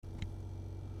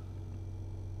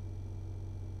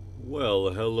Well,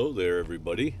 hello there,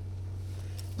 everybody.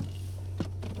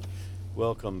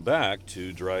 Welcome back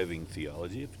to Driving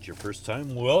Theology. If it's your first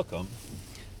time, welcome.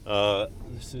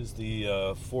 This is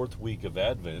the fourth week of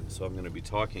Advent, so I'm going to be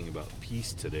talking about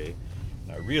peace today.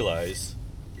 And I realize,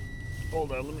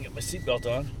 hold on, let me get my seatbelt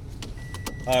on.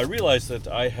 I realize that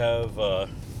I have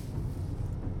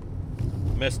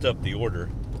messed up the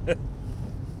order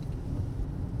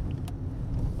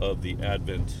of the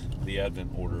Advent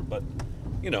order, but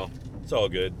it's all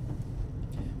good.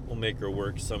 We'll make her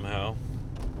work somehow.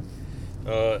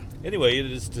 Anyway,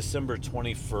 it is December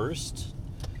 21st,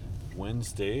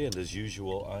 Wednesday, and as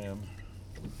usual, I am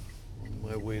on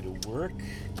my way to work.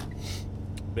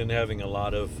 Been having a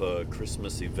lot of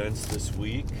Christmas events this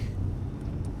week.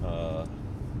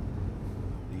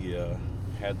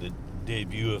 Had the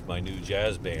debut of my new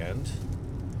jazz band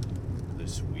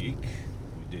this week.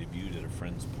 We debuted at a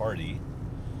friend's party,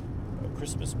 a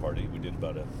Christmas party. We did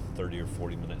about a 30 or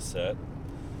 40 minute set,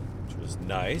 which was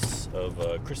nice,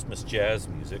 of Christmas jazz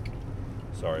music.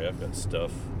 Sorry, I've got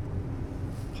stuff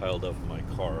piled up in my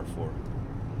car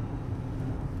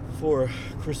for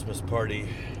Christmas party,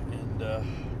 and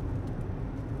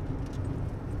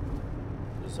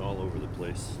it's all over the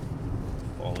place,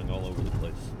 falling all over the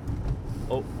place.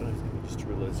 Oh, and I think I just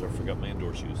realized I forgot my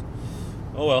indoor shoes.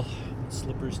 Oh well,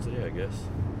 slippers today, I guess.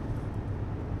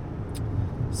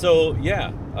 So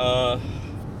yeah,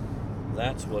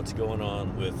 that's what's going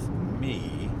on with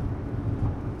me.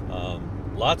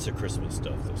 Lots of Christmas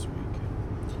stuff this week.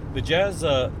 The jazz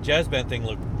band thing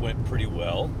went pretty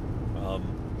well.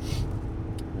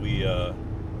 We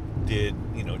did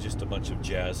just a bunch of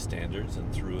jazz standards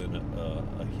and threw in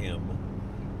a hymn.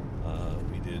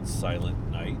 We did Silent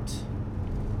Night,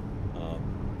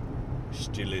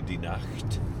 Stille die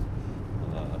Nacht.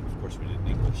 Of course, we did in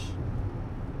English.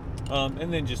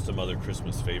 And then just some other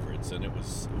Christmas favorites, and it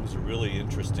was a really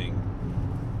interesting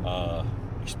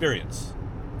experience.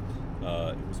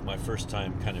 It was my first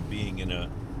time kind of being in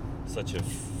such a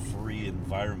free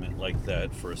environment like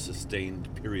that for a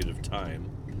sustained period of time.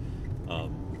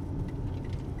 And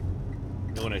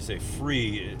when I say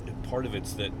free, part of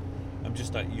it's that I'm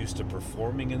just not used to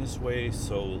performing in this way,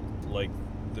 so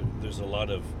there's a lot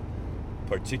of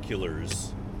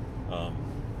particulars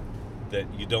that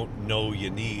you don't know you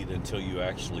need until you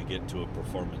actually get to a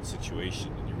performance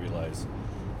situation, and you realize,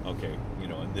 okay,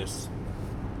 in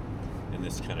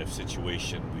this kind of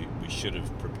situation, we should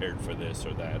have prepared for this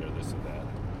or that or this or that,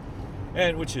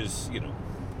 and which is, there's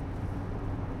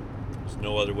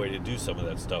no other way to do some of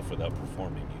that stuff without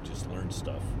performing. You just learn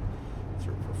stuff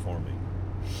through performing.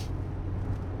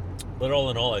 But all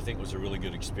in all, I think it was a really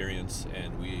good experience,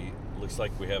 and looks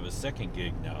like we have a second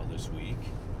gig now this week,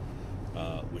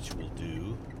 which we'll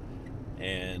do,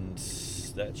 and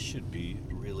that should be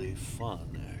really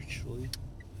fun, actually.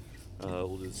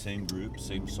 We'll do the same group,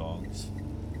 same songs.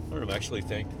 I'm actually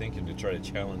thinking to try to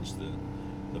challenge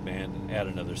the band and add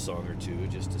another song or two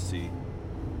just to see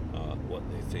what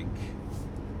they think,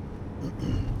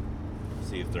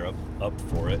 see if they're up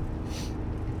for it.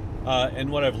 And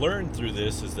what I've learned through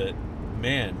this is that,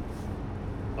 man,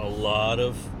 a lot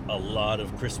of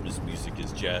Christmas music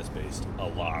is jazz based, a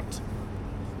lot.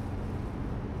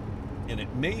 And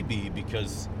it may be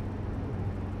because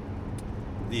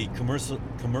the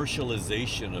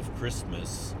commercialization of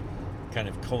Christmas kind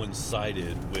of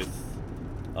coincided with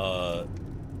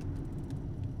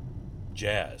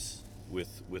jazz,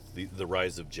 with the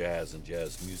rise of jazz and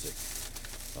jazz music.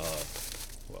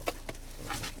 Well,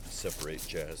 I don't separate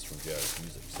jazz from jazz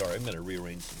music. Sorry, I'm going to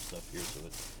rearrange some stuff here so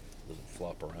it doesn't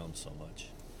flop around so much.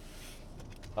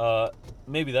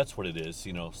 Maybe that's what it is,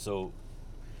 so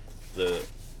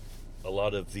a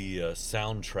lot of the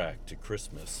soundtrack to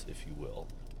Christmas, if you will,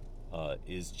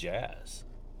 is jazz.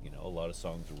 A lot of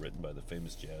songs were written by the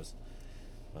famous jazz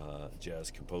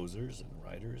composers and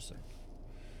writers,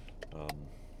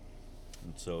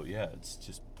 and so yeah, it's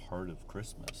just part of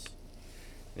Christmas,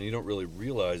 and you don't really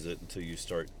realize it until you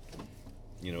start,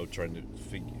 trying to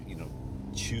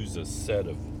choose a set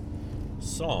of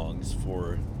songs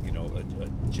for a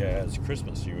jazz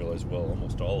Christmas. You realize, well,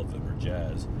 almost all of them are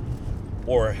jazz,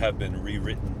 or have been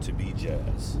rewritten to be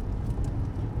jazz,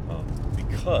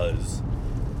 because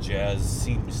jazz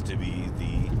seems to be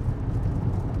the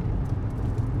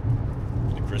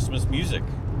Christmas music.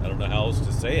 I don't know how else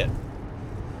to say it.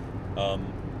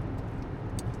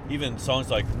 Even songs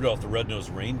like Rudolph the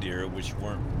Red-Nosed Reindeer, which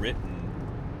weren't written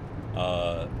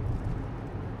to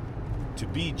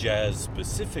be jazz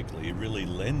specifically, really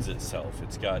lends itself.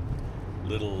 It's got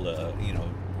little,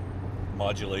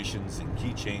 modulations and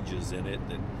key changes in it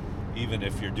that, even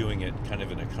if you're doing it kind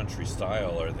of in a country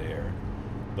style, are there.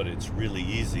 but it's really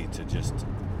easy to just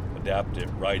adapt it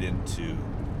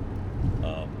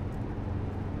um,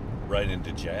 right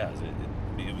into jazz.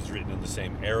 It was written in the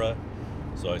same era,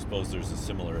 so I suppose there's a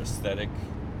similar aesthetic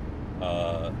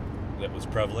that was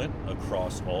prevalent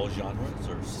across all genres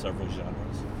or several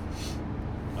genres.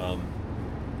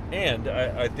 And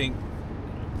I think,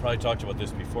 probably talked about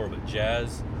this before, but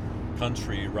jazz,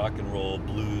 country, rock and roll,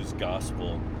 blues,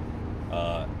 gospel,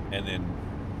 and then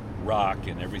rock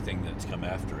and everything that's come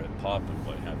after it, pop and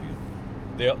what have you,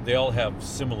 they all have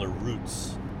similar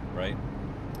roots, right?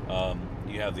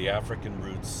 You have the African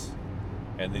roots,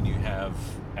 and then you have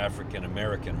African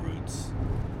American roots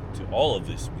to all of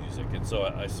this music. And so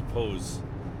I suppose,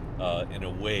 in a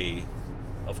way,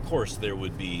 of course, there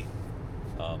would be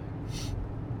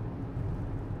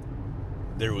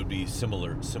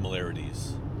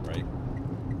similarities, right?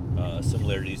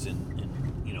 Similarities in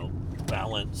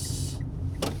balance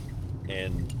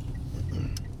and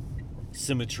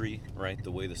symmetry, right?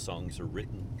 The way the songs are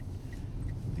written,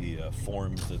 the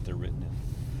forms that they're written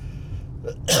in.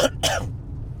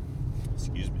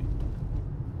 Excuse me.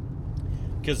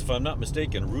 Because if I'm not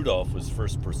mistaken, Rudolph was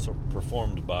first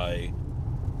performed by,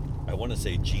 I want to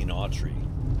say, Gene Autry,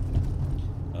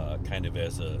 kind of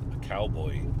as a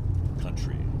cowboy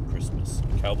country Christmas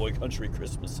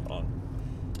song,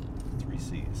 3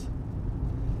 C's.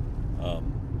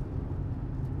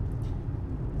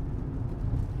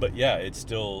 But yeah, it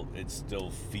still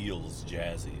feels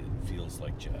jazzy. It feels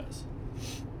like jazz,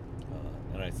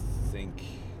 and I think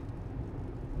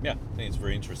it's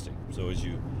very interesting. So as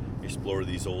you explore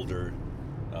these older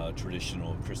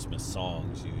traditional Christmas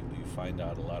songs, you find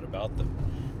out a lot about them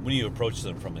when you approach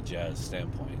them from a jazz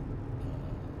standpoint.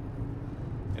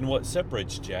 And what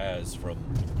separates jazz from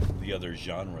the other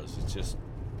genres is just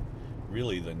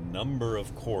really the number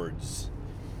of chords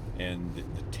and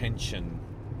the tension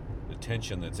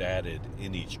that's added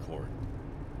in each chord,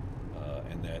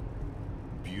 and that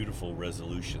beautiful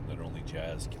resolution that only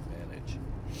jazz can manage.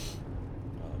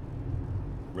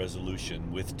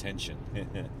 Resolution with tension.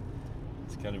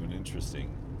 It's kind of an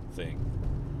interesting thing,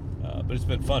 but it's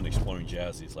been fun exploring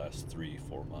jazz these last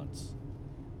 3-4 months.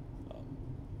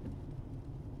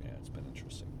 It's been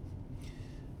interesting.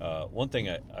 One thing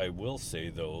I will say,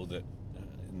 though, that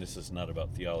and this is not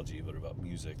about theology but about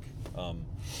music,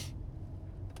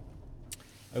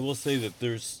 I will say that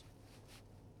there's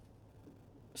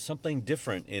something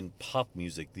different in pop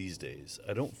music these days.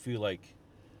 I don't feel like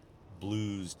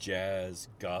blues, jazz,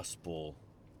 gospel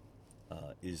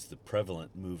is the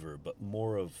prevalent mover, but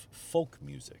more of folk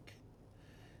music.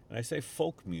 And I say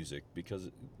folk music because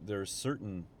there are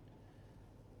certain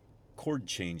chord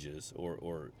changes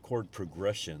or chord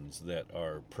progressions that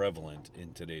are prevalent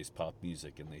in today's pop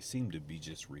music, and they seem to be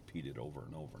just repeated over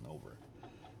and over and over.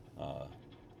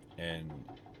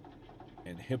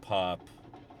 And hip hop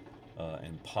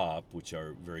and pop, which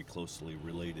are very closely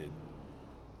related,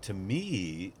 to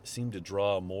me seem to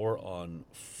draw more on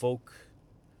folk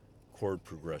chord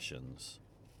progressions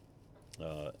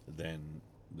than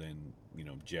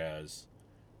jazz,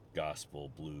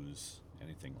 gospel, blues,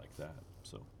 anything like that.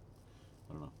 So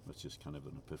I don't know. That's just kind of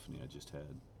an epiphany I just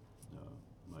had.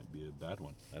 Might be a bad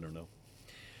one. I don't know.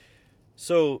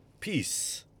 So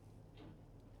peace.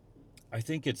 I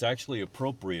think it's actually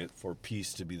appropriate for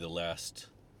peace to be the last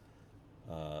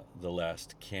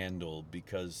candle,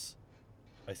 because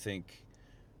I think,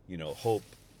 hope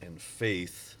and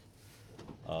faith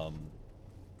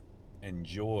and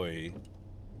joy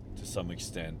to some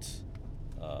extent,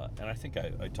 and I think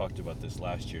I talked about this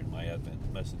last year in my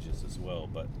Advent messages as well,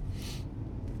 but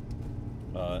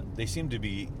they seem to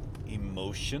be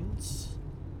emotions.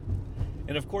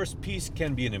 And of course, peace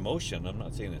can be an emotion. I'm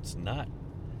not saying it's not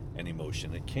an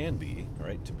emotion. It can be,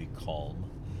 right? To be calm,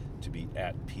 to be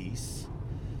at peace.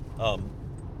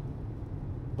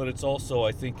 But it's also,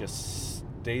 I think, a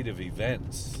state of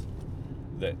events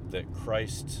that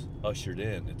Christ ushered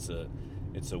in.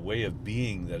 It's a way of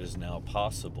being that is now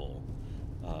possible,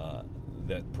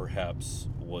 that perhaps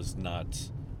was not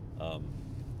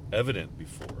evident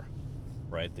before,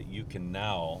 right? That you can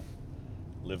now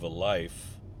live a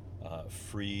life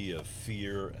free of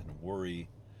fear and worry,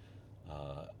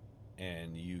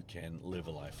 and you can live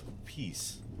a life of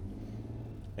peace.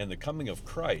 And the coming of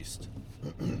Christ,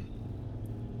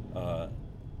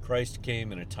 Christ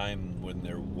came in a time when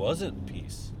there wasn't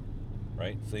peace,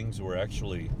 right? Things were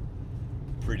actually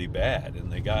pretty bad,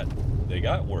 and they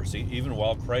got worse. Even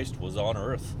while Christ was on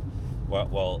earth,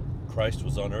 while Christ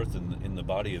was on earth in the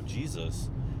body of Jesus,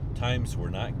 times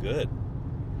were not good,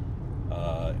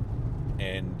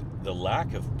 and the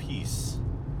lack of peace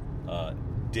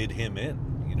did him in.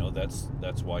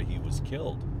 That's why he was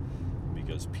killed,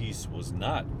 because peace was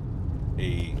not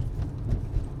a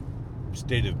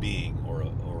state of being or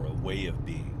a way of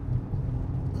being.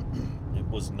 It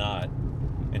was not,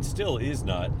 and still is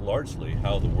not, largely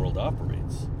how the world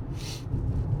operates.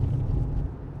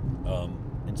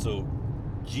 And so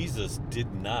Jesus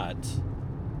did not,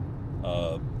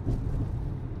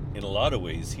 in a lot of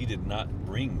ways, he did not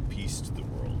bring peace to the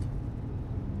world,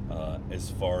 as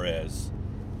far as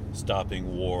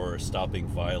stopping war, stopping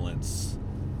violence,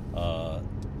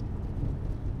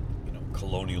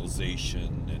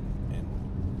 colonialization and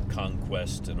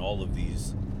conquest and all of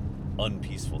these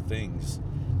unpeaceful things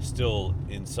still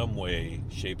in some way,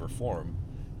 shape, or form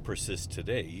persist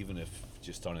today, even if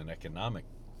just on an economic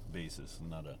basis and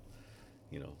not a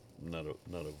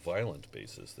violent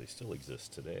basis. They still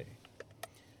exist today.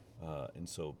 And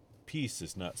so peace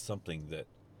is not something that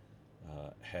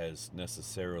has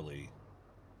necessarily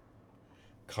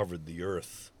covered the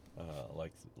earth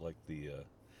like the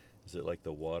is it like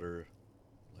the water,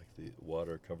 like the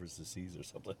water covers the seas or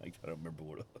something like that? I don't remember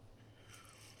what it was.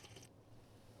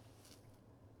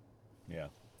 Yeah.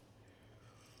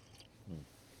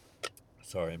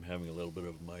 Sorry, I'm having a little bit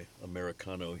of my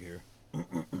Americano here.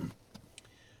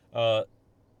 And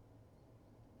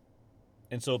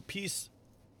so peace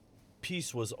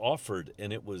was offered,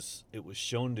 and it was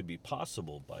shown to be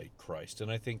possible by Christ. And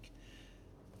I think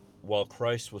while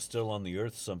Christ was still on the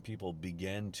earth, some people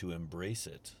began to embrace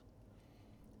it.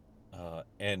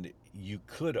 And you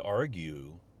could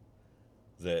argue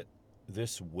that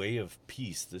this way of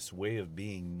peace, this way of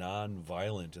being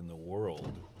non-violent in the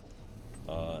world,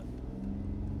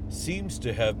 seems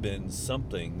to have been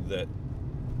something that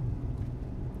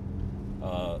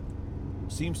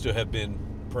seems to have been,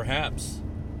 perhaps,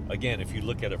 again, if you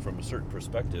look at it from a certain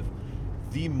perspective,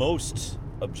 the most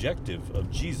objective of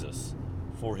Jesus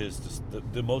for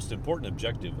the most important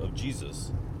objective of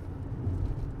Jesus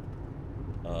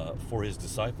for his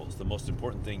disciples, the most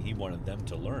important thing he wanted them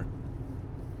to learn.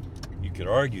 You could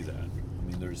argue that. I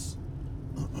mean, there's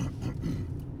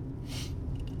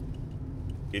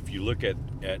if you look at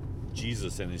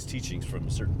Jesus and his teachings from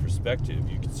a certain perspective,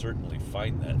 you can certainly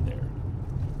find that there.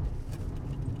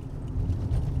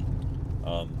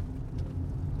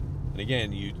 And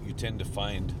again, you tend to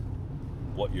find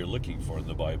what you're looking for in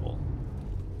the Bible.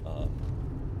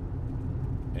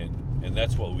 And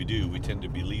that's what we do. We tend to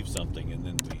believe something, and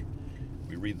then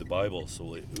we read the Bible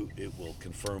so it will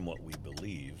confirm what we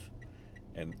believe.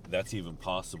 And that's even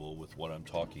possible with what I'm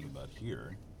talking about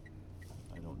here.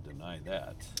 I don't deny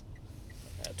that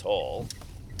at all.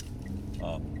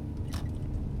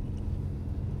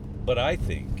 But I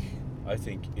think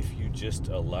if you just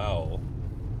allow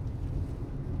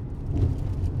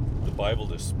the Bible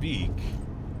to speak,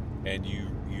 and you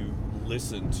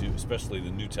listen to, especially the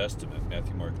New Testament,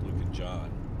 Matthew, Mark, Luke, and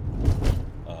John,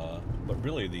 but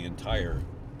really the entire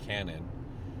canon,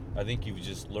 I think you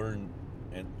just learn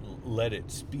and let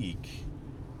it speak,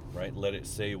 right? Let it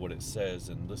say what it says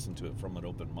and listen to it from an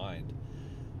open mind.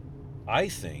 I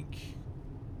think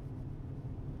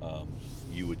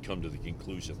you would come to the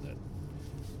conclusion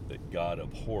that God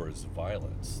abhors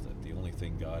violence, that the only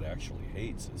thing God actually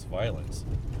hates is violence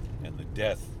and the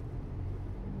death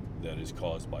that is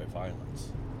caused by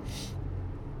violence.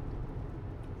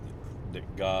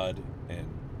 That God and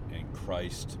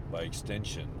Christ, by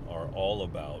extension, are all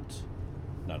about,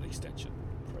 not extension,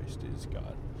 Christ is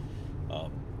God,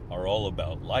 are all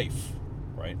about life,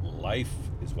 right? Life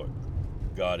is what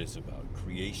God is about.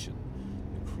 Creation,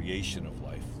 the creation of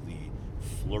life, the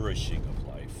flourishing of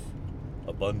life,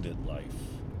 abundant life,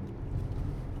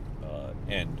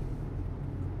 and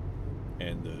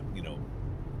the,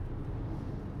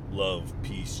 love,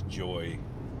 peace, joy,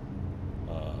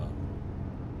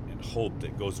 and hope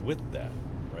that goes with that,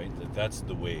 right? That's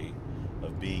the way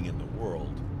of being in the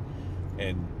world.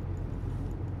 And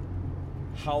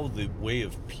how the way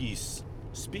of peace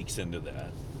speaks into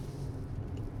that,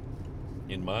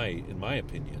 in my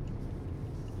opinion,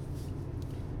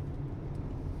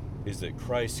 is that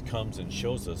Christ comes and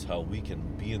shows us how we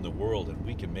can be in the world, and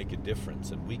we can make a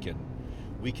difference, and we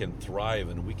can thrive,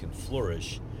 and we can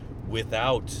flourish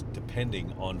without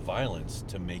depending on violence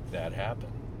to make that happen.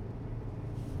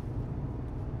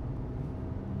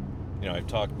 I've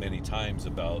talked many times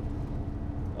about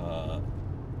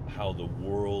how the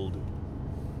world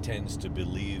tends to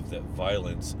believe that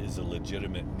violence is a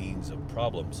legitimate means of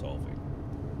problem solving,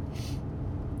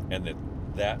 and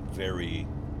that very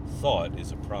thought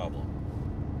is a problem.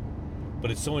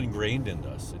 But it's so ingrained in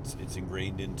us. It's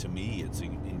ingrained into me. It's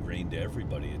ingrained to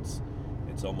everybody.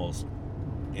 It's almost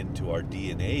into our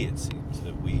DNA, it seems,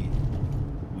 that we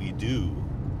do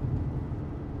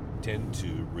tend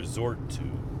to resort to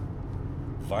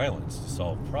violence to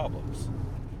solve problems.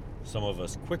 Some of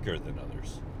us quicker than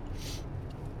others.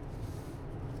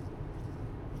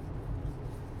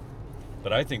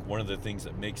 But I think one of the things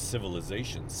that makes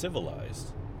civilization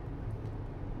civilized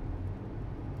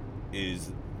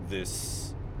is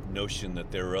this notion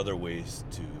that there are other ways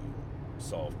to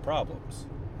solve problems.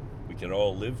 We can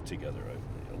all live together.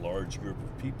 A large group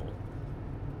of people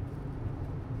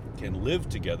can live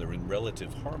together in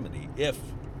relative harmony if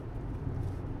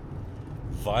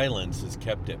violence is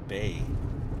kept at bay.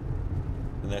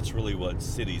 And that's really what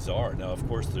cities are. Now, of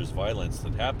course, there's violence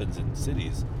that happens in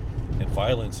cities, and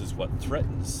violence is what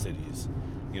threatens cities.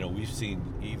 You know, we've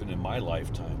seen, even in my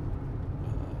lifetime,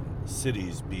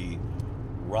 cities be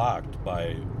rocked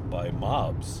by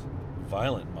mobs,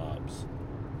 violent mobs,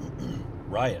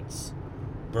 riots,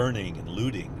 burning and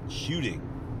looting and shooting.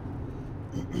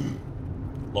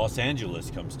 Los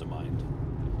Angeles comes to mind.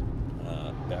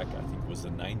 Back, I think, was the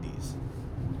 90s.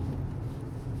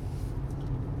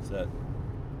 Is that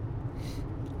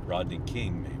Rodney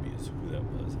King, maybe, is who that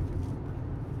was. I can't remember.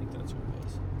 I think that's who it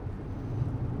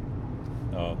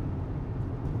was.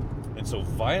 And so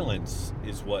violence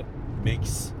is what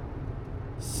makes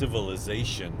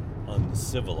civilization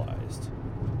uncivilized.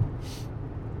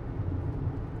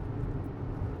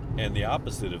 And the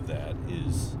opposite of that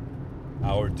is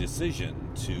our decision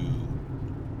to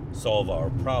solve our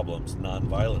problems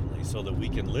non-violently so that we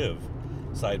can live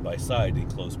side by side in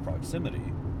close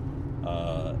proximity,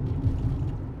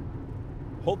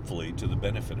 hopefully to the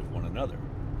benefit of one another.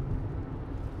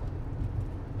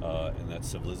 And that's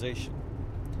civilization.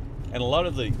 And a lot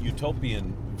of the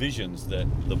utopian visions that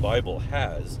the Bible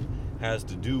has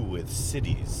to do with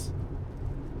cities,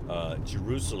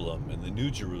 Jerusalem and the New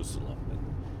Jerusalem,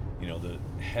 and the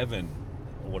heaven.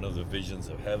 One of the visions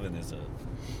of heaven is a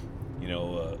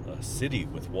city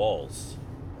with walls,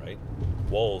 right?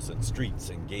 Walls and streets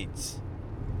and gates.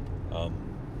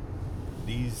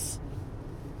 These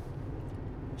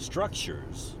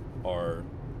structures are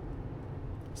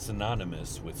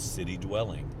synonymous with city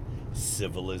dwelling,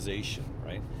 civilization,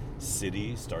 right?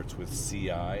 City starts with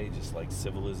CI, just like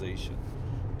civilization,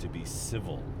 to be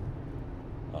civil,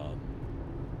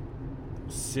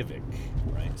 civic,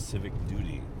 right? Civic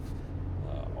duty.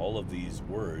 All of these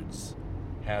words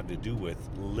have to do with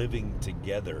living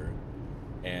together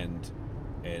and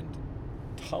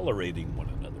tolerating one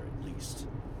another, at least.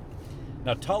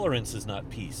 Now, tolerance is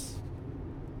not peace,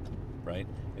 right?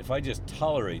 If I just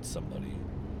tolerate somebody,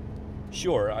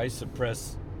 sure, I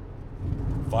suppress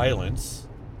violence,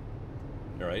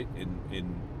 right,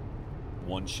 in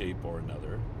one shape or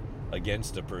another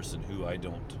against a person who I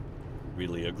don't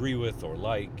really agree with or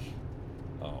like,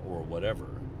 or whatever.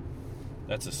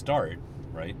 That's a start,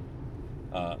 right?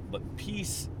 But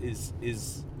peace is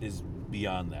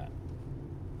beyond that.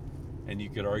 And you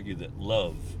could argue that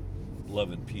love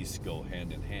and peace go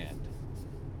hand in hand,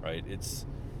 right?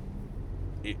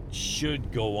 It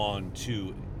should go on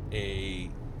to a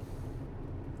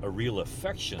real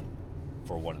affection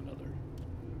for one another,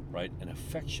 right? An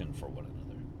affection for one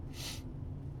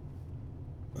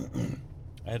another.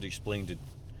 I had to explain to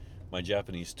my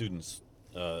Japanese students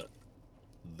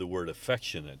the word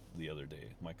affectionate the other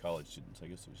day. My college students, I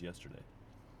guess it was yesterday.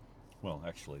 Well,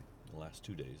 actually, the last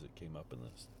 2 days it came up in the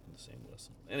same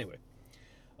lesson. Anyway,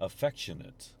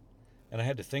 affectionate, and I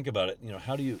had to think about it.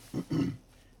 How do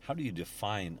you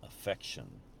define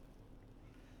affection?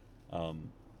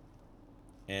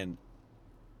 And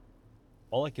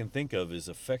all I can think of is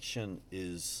affection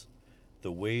is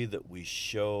the way that we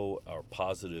show our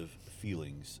positive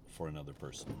feelings for another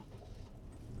person.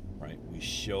 Right? We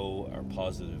show our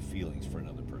positive feelings for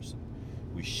another person.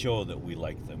 We show that we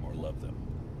like them or love them.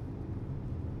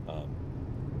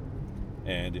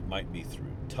 And it might be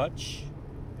through touch.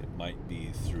 It might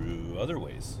be through other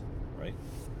ways, right?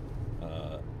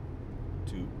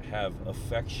 To have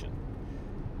affection.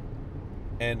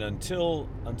 And until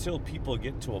people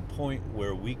get to a point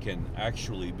where we can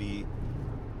actually be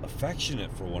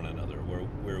affectionate for one another,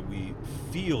 where we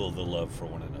feel the love for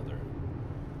one another,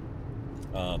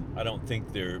 I don't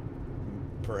think there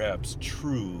perhaps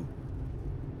true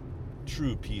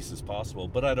peace is possible,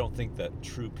 but I don't think that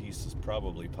true peace is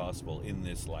probably possible in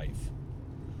this life.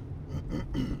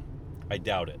 I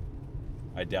doubt it.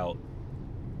 I doubt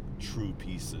true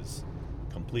peace is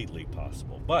completely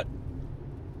possible. But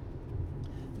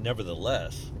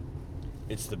nevertheless,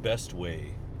 it's the best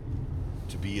way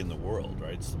to be in the world,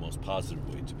 right? It's the most positive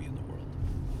way to be in the world,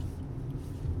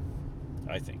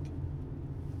 I think.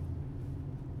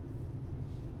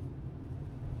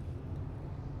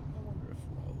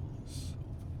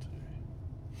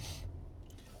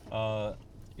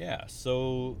 Yeah,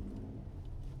 so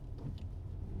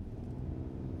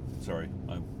sorry,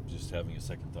 I'm just having a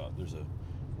second thought. There's a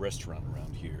restaurant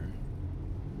around here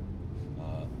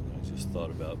that I just thought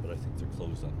about, but I think they're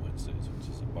closed on Wednesdays, which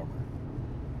is a bummer.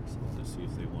 So let's see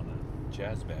if they want a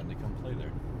jazz band to come play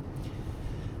there.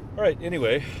 All right,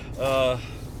 anyway,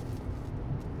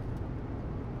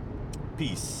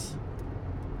 peace.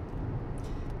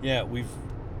 Yeah,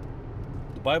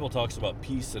 the Bible talks about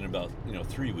peace in about,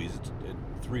 three ways.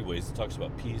 It talks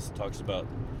about peace. It talks about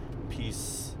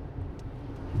peace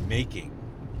making,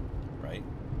 right?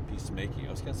 Peacemaking.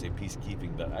 I was going to say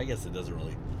peacekeeping, but I guess it doesn't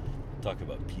really talk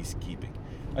about peacekeeping.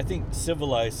 I think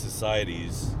civilized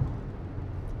societies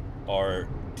are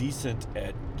decent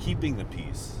at keeping the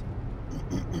peace,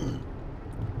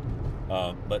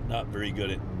 but not very good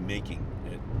at making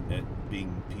it, at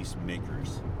being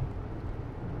peacemakers.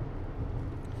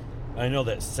 I know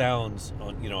that sounds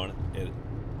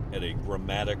at a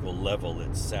grammatical level,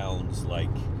 it sounds like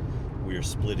we're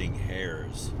splitting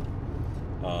hairs.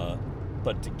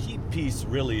 But to keep peace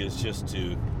really is just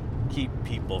to keep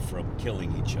people from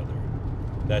killing each other.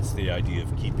 That's the idea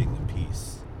of keeping the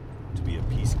peace, to be a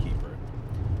peacekeeper.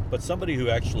 But somebody who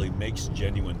actually makes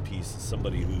genuine peace is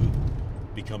somebody who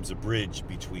becomes a bridge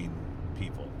between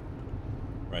people,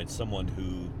 right? Someone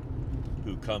who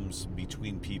comes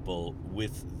between people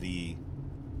with the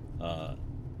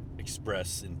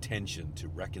express intention to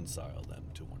reconcile them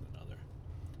to one another,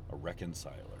 a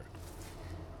reconciler.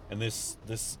 And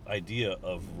this idea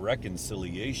of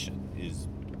reconciliation is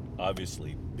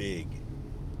obviously big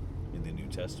in the New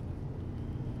Testament.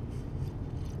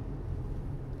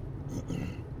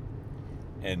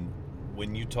 And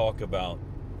when you talk about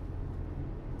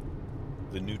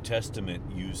the New Testament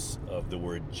use of the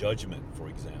word judgment, for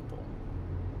example,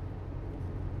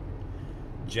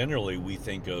 generally we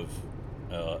think of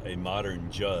a modern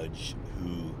judge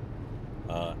who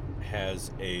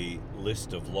has a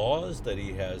list of laws that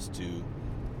he has to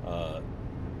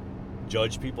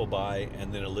judge people by,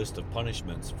 and then a list of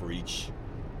punishments for each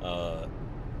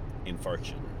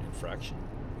infraction.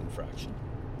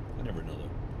 I never know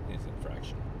the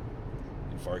infraction.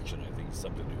 Infarction, I think, is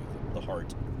something to do with the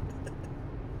heart.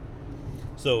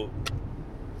 So,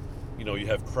 you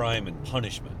have crime and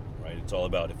punishment, right? It's all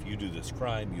about, if you do this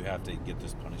crime, you have to get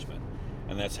this punishment.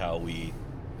 And that's how we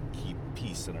keep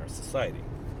peace in our society,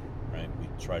 right? We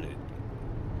try to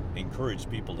encourage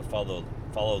people to follow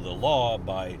the law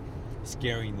by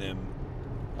scaring them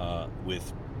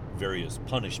with various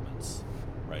punishments,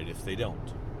 right, if they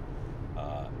don't.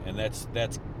 And that's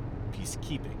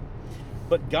peacekeeping.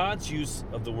 But God's use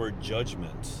of the word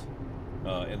judgment,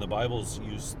 and the Bible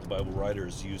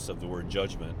writers' use of the word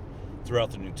judgment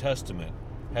throughout the New Testament,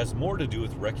 has more to do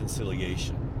with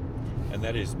reconciliation, and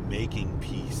that is making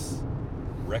peace,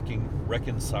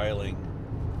 reconciling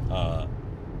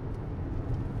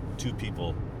two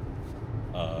people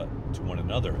to one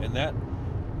another, and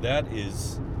that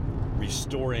is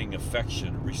restoring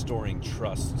affection, restoring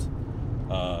trust,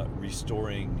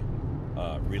 restoring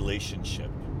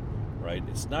relationship, right?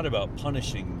 It's not about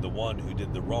punishing the one who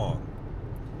did the wrong,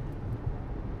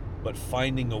 but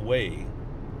finding a way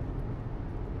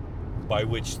by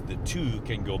which the two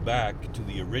can go back to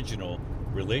the original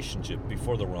relationship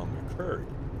before the wrong occurred.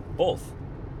 Both.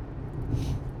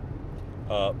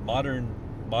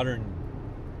 Modern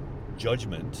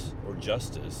judgment or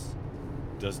justice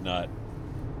does not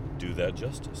do that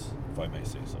justice, if I may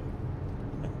say so.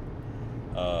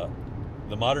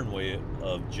 The modern way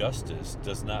of justice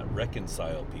does not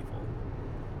reconcile people,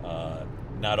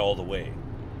 not all the way,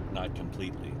 not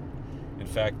completely. In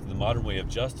fact, the modern way of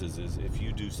justice is, if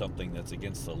you do something that's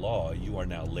against the law, you are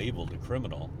now labeled a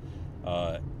criminal,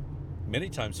 many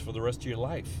times for the rest of your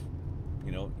life.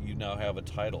 You now have a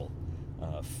title,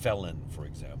 felon, for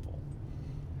example.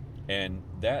 And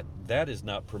that is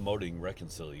not promoting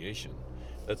reconciliation.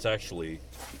 That's actually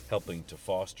helping to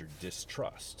foster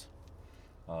distrust.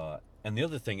 And the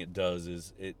other thing it does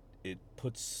is it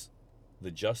puts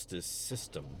the justice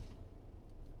system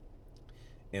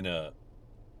in a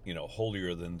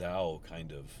holier than thou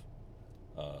kind of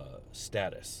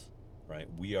status, right?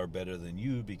 We are better than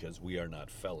you because we are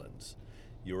not felons.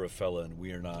 You're a felon,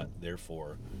 we are not,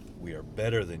 therefore we are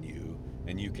better than you,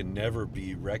 and you can never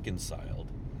be reconciled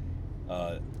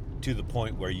to the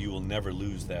point where you will never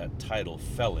lose that title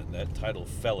felon. That title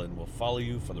felon will follow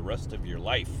you for the rest of your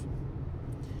life.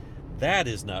 That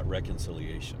is not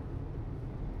reconciliation.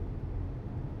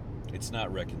 It's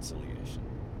not reconciliation.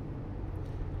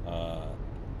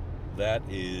 That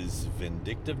is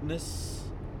vindictiveness.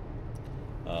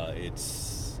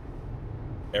 It's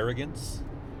arrogance.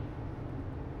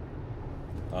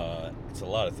 It's a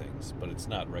lot of things, but it's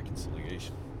not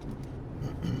reconciliation.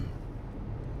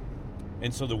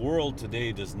 And so the world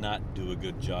today does not do a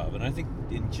good job. And I think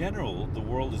in general, the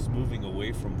world is moving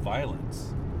away from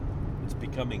violence. It's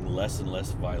becoming less and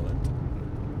less violent.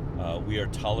 We are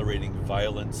tolerating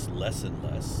violence less and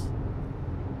less.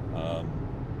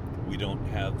 We don't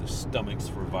have the stomachs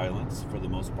for violence for the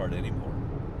most part anymore.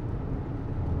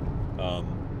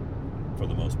 For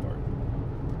the most part.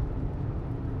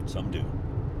 Some do.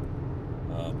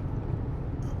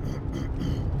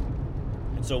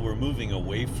 And so we're moving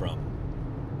away from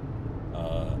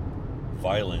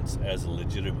violence as a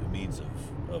legitimate means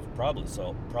of problem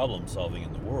solving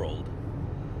in the world.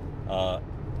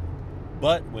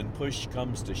 But when push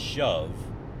comes to shove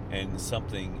and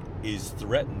something is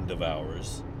threatened of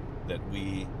ours that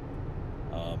we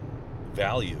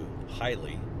value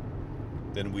highly,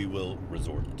 then we will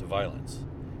resort to violence.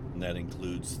 And that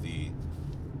includes the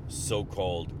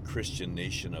so-called Christian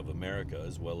nation of America,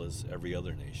 as well as every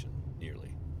other nation, nearly.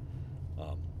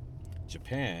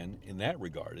 Japan, in that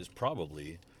regard, is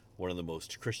probably one of the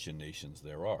most Christian nations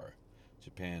there are.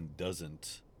 Japan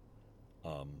doesn't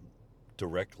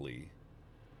directly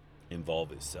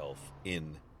involve itself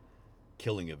in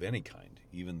killing of any kind,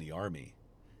 even the army.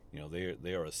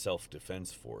 They are a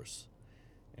self-defense force,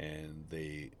 and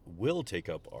they will take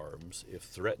up arms if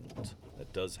threatened.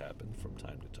 That does happen from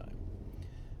time to time.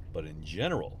 But in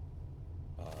general,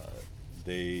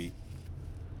 they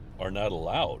are not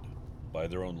allowed by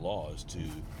their own laws to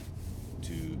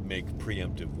make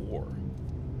preemptive war.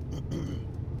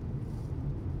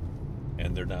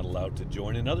 And they're not allowed to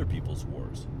join in other people's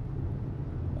wars,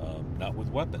 not with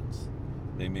weapons.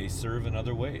 They may serve in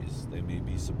other ways. They may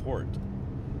be support.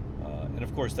 And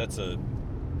of course,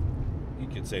 you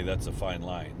can say that's a fine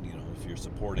line. If you're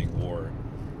supporting war,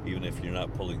 even if you're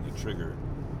not pulling the trigger,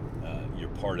 you're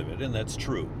part of it, and that's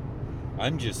true.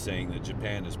 I'm just saying that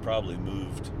Japan has probably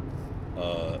moved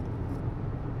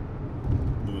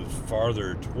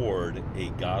farther toward a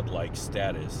godlike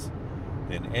status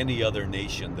than any other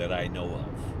nation that I know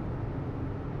of.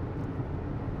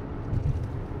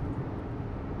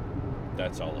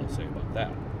 That's all I'll say about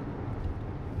that.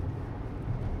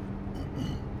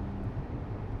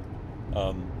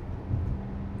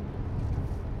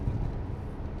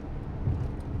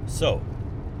 So,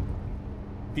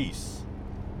 peace.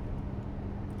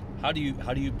 How do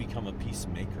you become a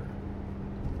peacemaker?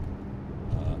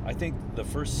 I think the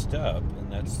first step,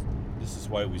 and this is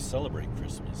why we celebrate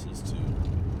Christmas, is to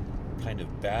kind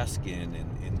of bask in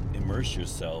and immerse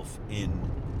yourself in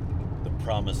the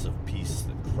promise of peace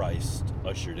that Christ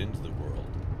ushered into the world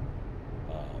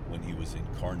when he was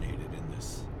incarnated in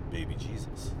this baby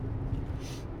Jesus.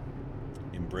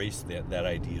 Embrace that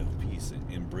idea of peace,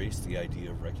 and embrace the idea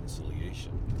of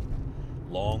reconciliation.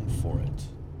 Long for it,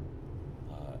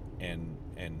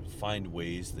 and find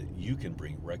ways that you can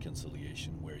bring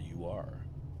reconciliation where you are.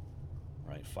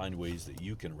 Right? Find ways that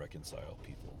you can reconcile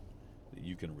people, that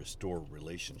you can restore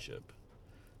relationship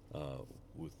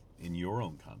in your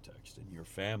own context, in your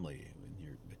family,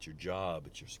 at your job,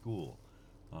 at your school,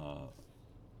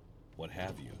 what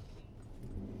have you.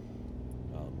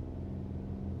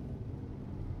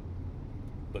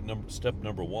 But step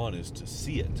number one is to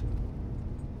see it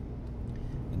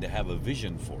and to have a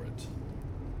vision for it.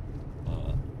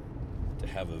 To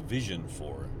have a vision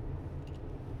for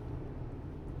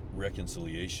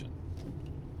reconciliation.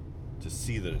 To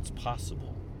see that it's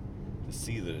possible. To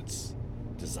see that it's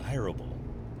desirable.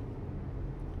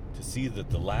 To see that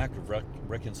the lack of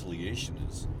reconciliation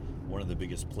is one of the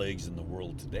biggest plagues in the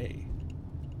world today.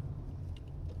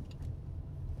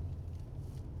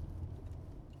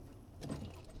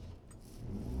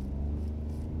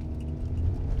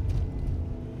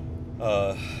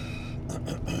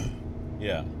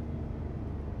 Yeah.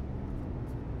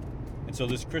 And so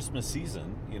this Christmas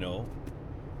season,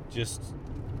 just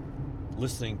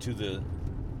listening to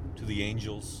the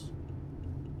angels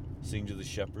sing to the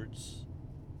shepherds,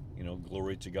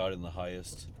 glory to God in the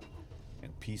highest,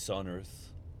 and peace on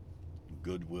earth, and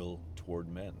goodwill toward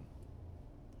men.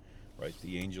 Right?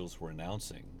 The angels were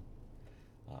announcing,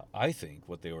 I think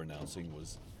what they were announcing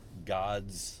was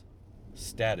God's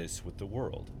status with the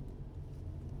world.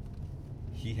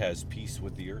 He has peace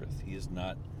with the earth. He is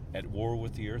not at war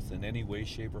with the earth in any way,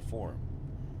 shape, or form.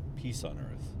 Peace on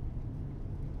earth.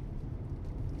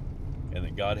 And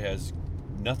that God has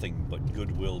nothing but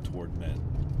goodwill toward men.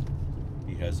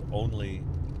 He has only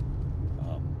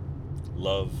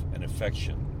love and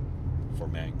affection for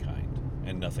mankind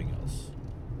and nothing else.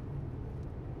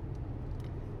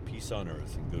 Peace on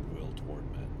earth and goodwill toward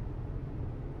men.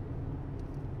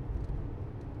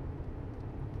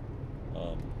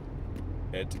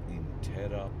 Et in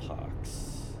terra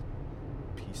pax.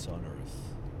 Peace on earth.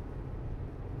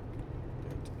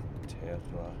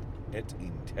 Et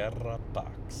in terra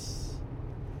pax.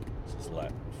 This is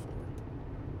Latin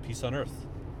for peace on earth.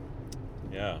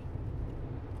 Yeah.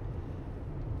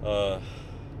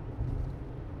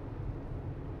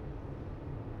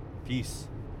 Peace.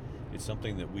 It's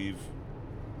something that we've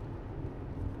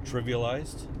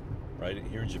trivialized, right?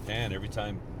 Here in Japan, every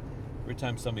time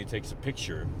somebody takes a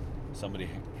picture, somebody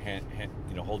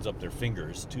holds up their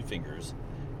fingers, two fingers,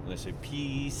 and they say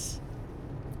peace,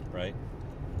 right?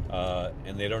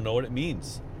 And they don't know what it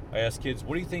means. I ask kids,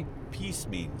 what do you think peace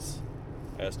means?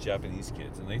 I ask Japanese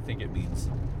kids, and they think it means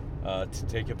to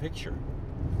take a picture.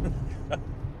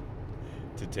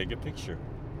 To take a picture.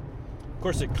 Of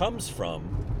course, it comes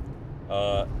from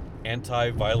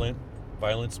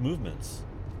anti-violence movements,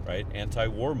 right?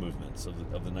 Anti-war movements of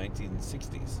the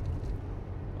 1960s.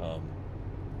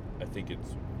 I think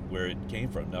it's where it came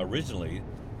from. Now, originally,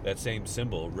 that same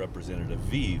symbol represented a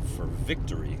V for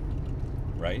victory,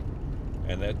 right?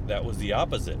 And that was the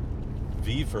opposite.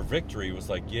 V for victory was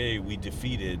like, yay, we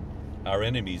defeated our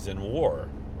enemies in war,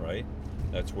 right?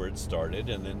 That's where it started,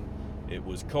 and then it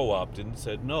was co-opted and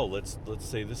said, no, let's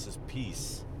say this is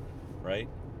peace, right?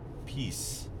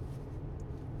 Peace.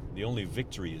 The only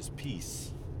victory is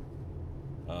peace.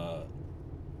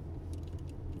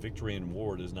 Victory in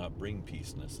war does not bring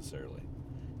peace necessarily.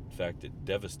 In fact, it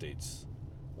devastates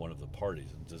one of the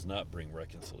parties and does not bring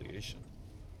reconciliation.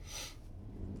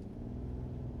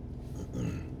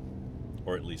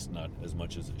 Or at least not as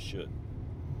much as it should.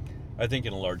 I think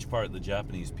in a large part the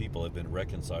Japanese people have been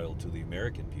reconciled to the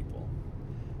American people,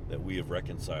 that we have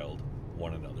reconciled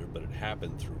one another, but it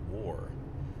happened through war.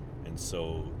 And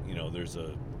so,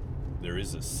 there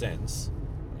is a sense,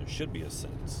 there should be a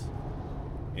sense,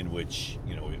 in which,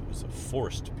 it was a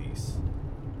forced peace,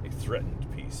 a threatened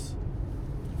peace,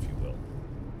 if you will.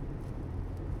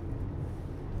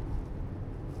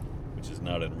 Which is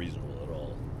not unreasonable at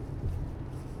all.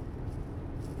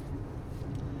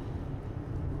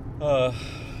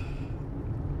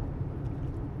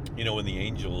 When the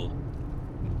angel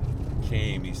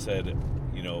came, he said,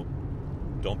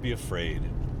 don't be afraid.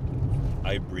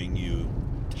 I bring you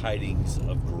tidings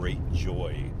of great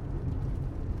joy.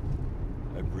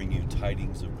 I bring you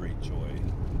tidings of great joy.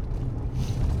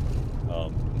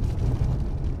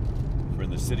 For in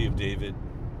the city of David,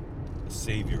 a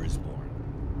Savior is born.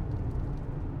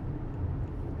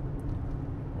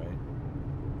 Right?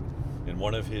 And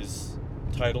one of his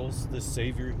titles, this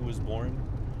Savior who was born,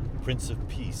 Prince of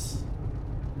Peace.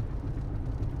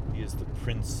 He is the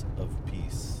Prince of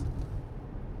Peace.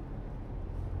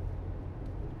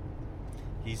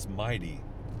 He's mighty,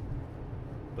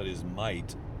 but his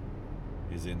might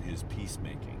is in his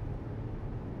peacemaking.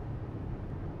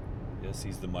 Yes,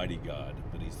 he's the mighty God,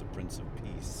 but he's the Prince of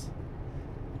Peace.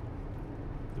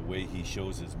 The way he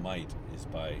shows his might is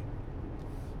by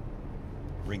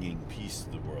bringing peace to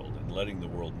the world and letting the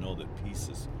world know that peace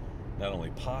is not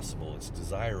only possible, it's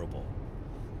desirable.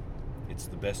 It's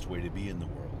the best way to be in the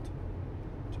world,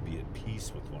 to be at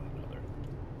peace with one another.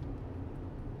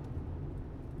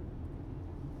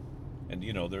 And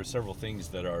there are several things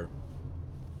that are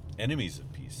enemies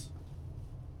of peace.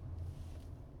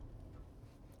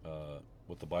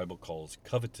 What the Bible calls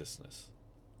covetousness,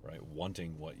 right?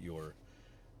 Wanting what your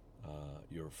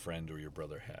friend or your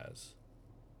brother has.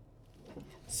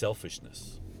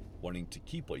 Selfishness, wanting to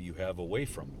keep what you have away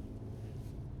from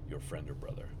your friend or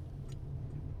brother.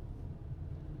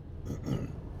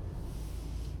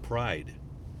 Pride,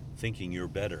 thinking you're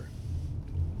better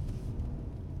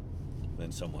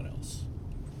than someone else.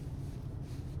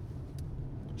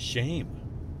 Shame,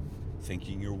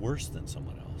 thinking you're worse than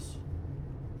someone else.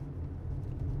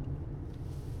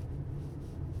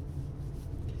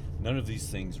 None of these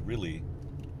things really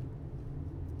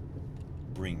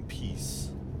bring peace,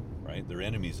 right? They're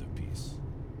enemies of peace.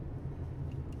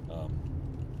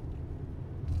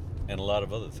 And a lot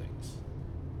of other things.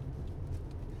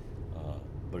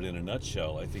 But in a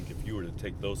nutshell, I think if you were to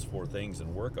take those four things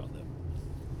and work on them,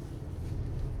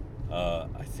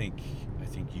 I think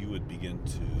you would begin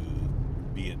to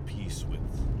be at peace with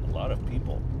a lot of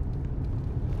people.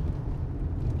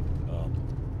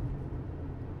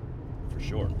 For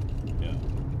sure. Yeah.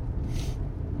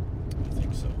 I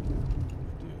think so.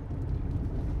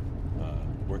 I do.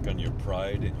 Work on your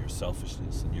pride and your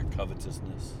selfishness and your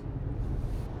covetousness.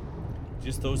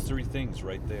 Just those three things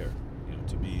right there.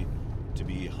 To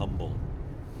be humble.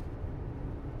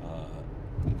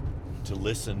 To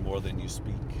listen more than you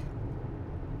speak.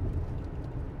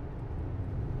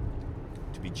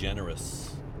 To be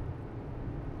generous.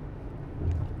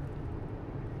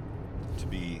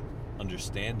 be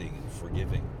understanding and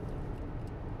forgiving.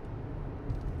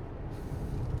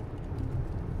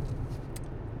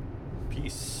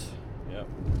 Peace. Yep.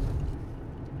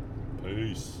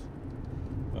 Peace.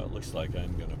 Well, it looks like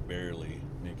I'm going to barely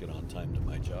make it on time to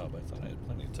my job. I thought I had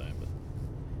plenty of time, but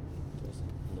it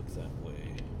doesn't look that way.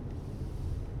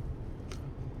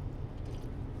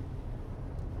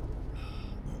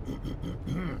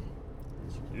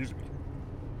 Excuse me.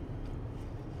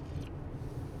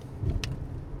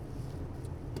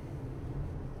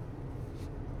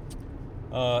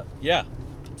 Yeah,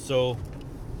 so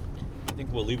I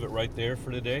think we'll leave it right there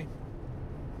for today.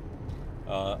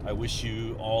 I wish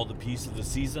you all the peace of the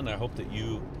season. I hope that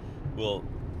you will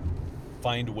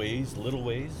find ways, little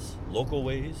ways, local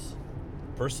ways,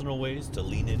 personal ways to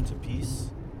lean into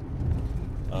peace.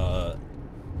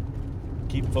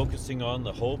 Keep focusing on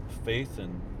the hope, faith,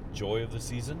 and joy of the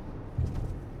season,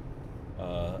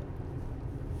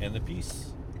 and the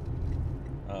peace.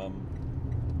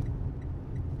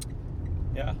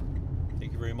 Yeah,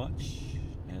 thank you very much,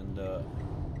 and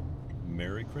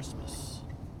Merry Christmas.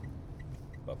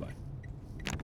 Bye-bye.